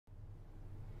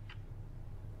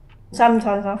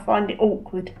Sometimes I find it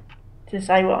awkward to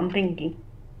say what I'm thinking.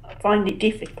 I find it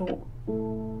difficult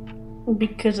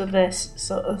because of their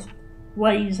sort of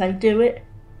ways they do it.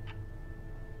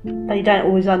 They don't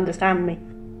always understand me.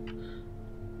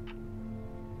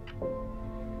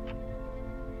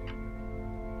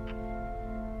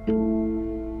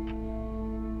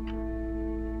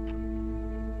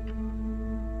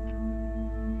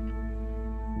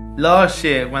 Last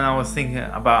year, when I was thinking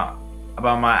about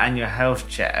my annual health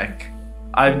check,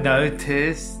 I've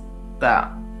noticed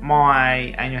that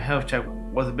my annual health check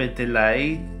was a bit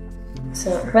delayed.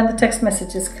 So when the text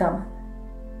messages come,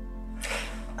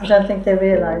 I don't think they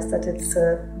realise that it's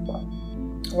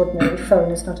an ordinary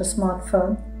phone, it's not a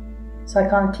smartphone. So I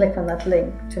can't click on that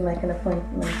link to make an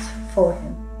appointment for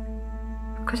him.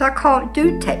 Because I can't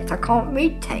do text, I can't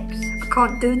read text. I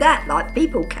can't do that like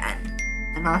people can.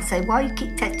 And I say, why you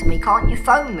keep texting me? Can't you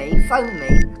phone me? Phone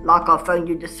me, like I phoned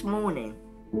you this morning.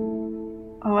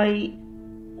 I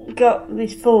got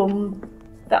this form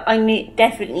that I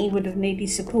definitely would have needed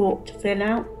support to fill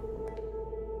out.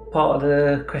 Part of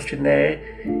the questionnaire,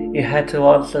 you had to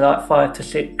answer like 5 to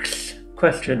 6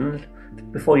 questions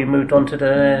before you moved on to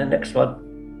the next one.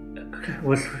 It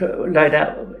was laid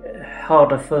out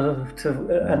harder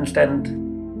to understand.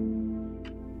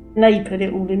 They put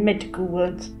it all in medical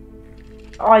words.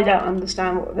 I don't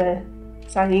understand what they're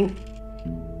saying.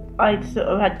 I sort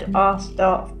of had to ask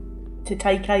staff to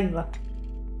take over.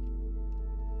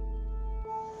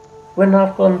 When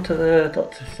I've gone to the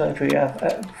doctor's surgery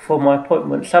for my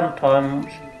appointment, sometimes,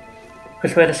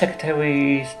 because where the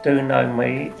secretaries do know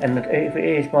me, and if it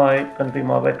is going to be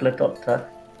my regular doctor,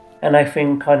 and they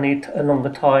think I need a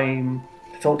longer time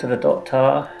to talk to the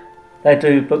doctor, they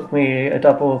do book me a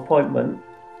double appointment.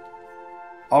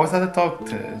 I was at the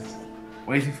doctor's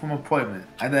waiting for my appointment,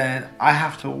 and then I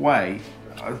have to wait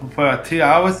for 2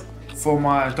 hours for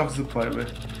my doctor's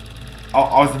appointment.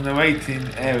 I was in the waiting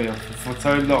area for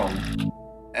so long,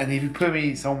 and if you put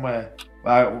me somewhere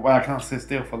where I can't sit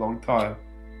still for a long time,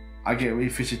 I get really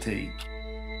fidgety.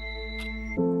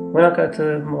 When I go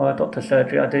to my doctor's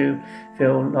surgery, I do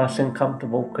feel nice and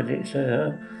comfortable because it's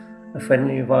a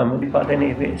friendly environment. But then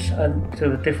if it's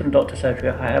to a different doctor's surgery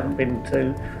I haven't been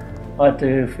to, I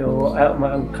do feel out of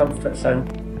my own comfort zone.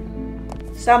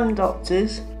 Some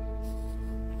doctors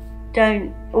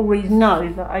don't always know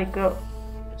that I've got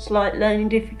slight learning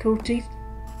difficulties,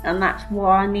 and that's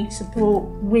why I need support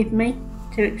with me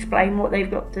to explain what they've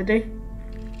got to do.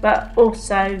 But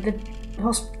also the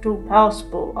hospital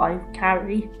passport I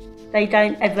carry, they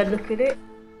don't ever look at it.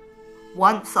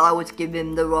 Once I was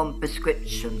given the wrong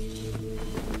prescription,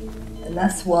 and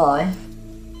that's why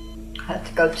I had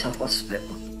to go to hospital.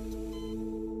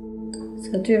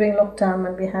 So during lockdown,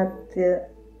 when we had the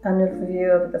annual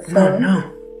review over the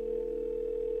phone,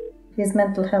 his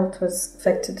mental health was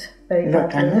affected very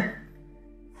badly.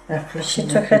 She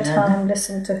took her time,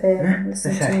 listened to him,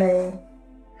 listened to me.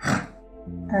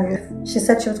 And she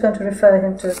said she was going to refer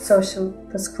him to a social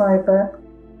prescriber.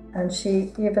 And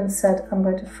she even said, I'm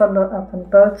going to follow up on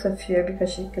both of you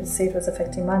because she could see it was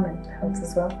affecting my mental health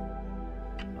as well.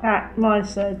 At my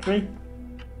surgery,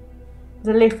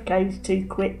 the lift goes too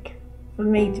quick for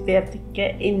me to be able to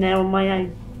get in there on my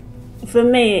own. For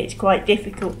me, it's quite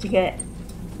difficult to get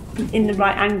in the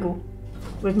right angle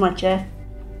with my chair.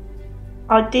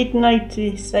 I did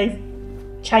notice they've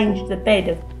changed the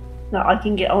bed that I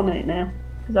can get on it now,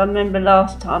 because I remember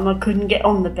last time I couldn't get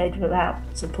on the bed without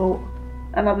support,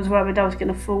 and I was worried I was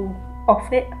going to fall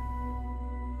off it.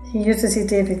 He uses his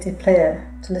DVD player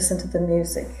to listen to the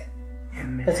music,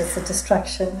 but it's a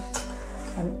distraction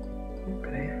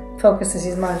and focuses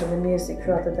his mind on the music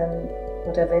rather than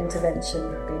whatever intervention,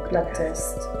 be it blood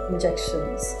test,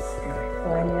 injections,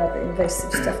 or any other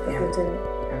invasive stuff that we do.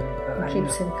 It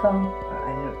keeps him calm.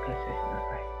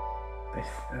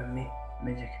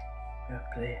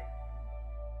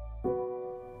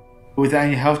 With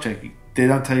any health check, they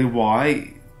don't tell you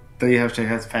why the health check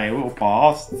has failed or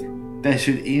passed. They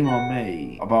should email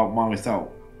me about my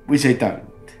result, which they don't.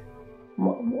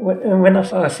 When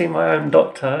I see my own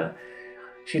doctor,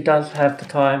 she does have the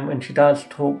time and she does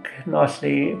talk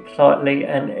nicely, politely,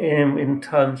 and in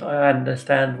terms I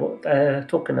understand what they're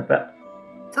talking about.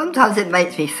 Sometimes it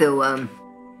makes me feel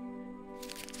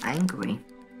angry,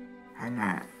 and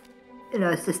that, you know,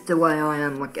 it's just the way I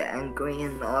am. I get angry,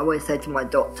 and I always say to my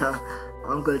doctor,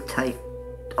 I'm going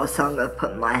to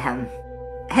put my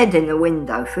head in the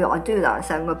window. I do that. I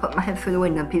say I'm going to put my head through the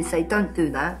window, and people say don't do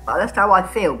that, but that's how I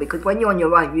feel, because when you're on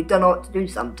your own, you don't know what to do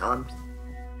sometimes.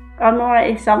 I'm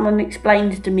alright if someone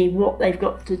explains to me what they've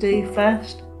got to do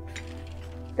first.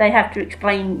 They have to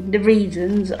explain the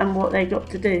reasons and what they've got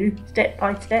to do step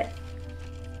by step.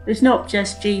 It's not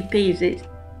just GPs, it's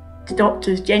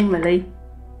doctors generally.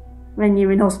 When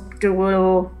you're in hospital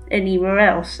or anywhere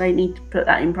else, they need to put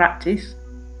that in practice.